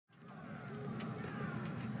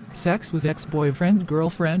Sex with ex-boyfriend,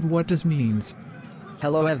 girlfriend, what does means?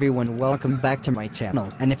 Hello everyone, welcome back to my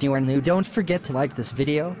channel, and if you are new, don't forget to like this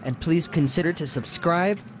video and please consider to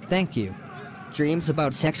subscribe. Thank you. Dreams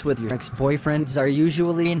about sex with your ex-boyfriends are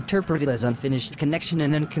usually interpreted as unfinished connection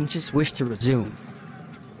and unconscious wish to resume.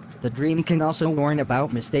 The dream can also warn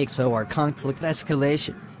about mistakes or conflict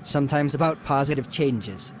escalation, sometimes about positive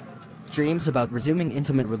changes. Dreams about resuming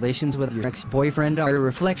intimate relations with your ex-boyfriend are a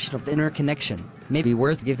reflection of inner connection, may be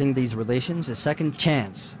worth giving these relations a second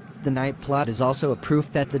chance. The night plot is also a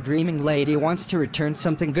proof that the dreaming lady wants to return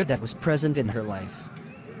something good that was present in her life.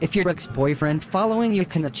 If your ex-boyfriend following you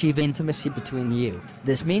can achieve intimacy between you,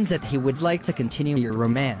 this means that he would like to continue your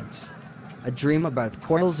romance. A dream about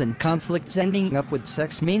quarrels and conflicts ending up with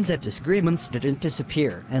sex means that disagreements didn't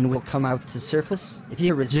disappear and will come out to surface if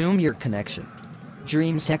you resume your connection.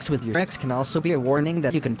 Dream sex with your ex can also be a warning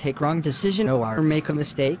that you can take wrong decision or make a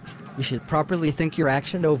mistake. You should properly think your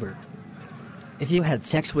action over. If you had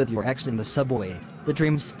sex with your ex in the subway, the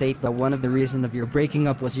dreams state that one of the reasons of your breaking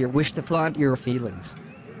up was your wish to flaunt your feelings.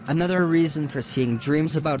 Another reason for seeing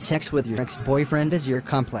dreams about sex with your ex-boyfriend is your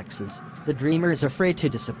complexes. The dreamer is afraid to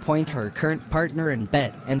disappoint her current partner in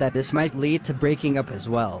bed, and that this might lead to breaking up as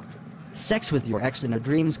well. Sex with your ex in the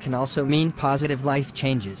dreams can also mean positive life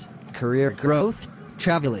changes, career growth,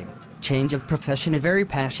 traveling, change of profession. A very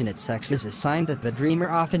passionate sex is a sign that the dreamer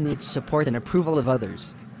often needs support and approval of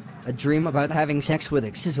others. A dream about having sex with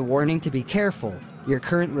ex is a warning to be careful. Your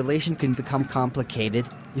current relation can become complicated.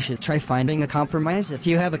 You should try finding a compromise if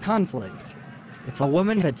you have a conflict. If a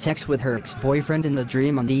woman had sex with her ex-boyfriend in the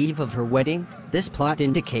dream on the eve of her wedding, this plot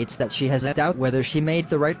indicates that she has a doubt whether she made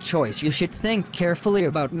the right choice. You should think carefully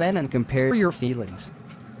about men and compare your feelings.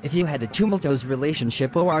 If you had a tumultuous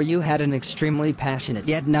relationship or you had an extremely passionate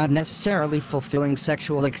yet not necessarily fulfilling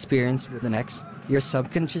sexual experience with an ex, your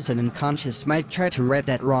subconscious and unconscious might try to right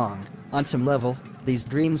that wrong. On some level, these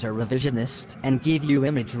dreams are revisionist and give you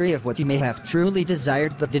imagery of what you may have truly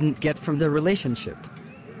desired but didn't get from the relationship.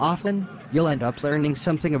 Often, you'll end up learning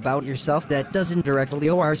something about yourself that doesn't directly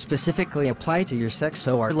or specifically apply to your sex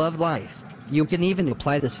or love life. You can even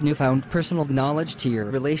apply this newfound personal knowledge to your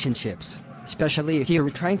relationships, especially if you're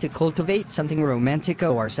trying to cultivate something romantic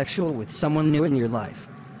or sexual with someone new in your life.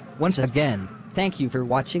 Once again, thank you for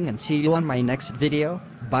watching and see you on my next video.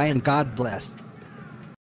 Bye and God bless.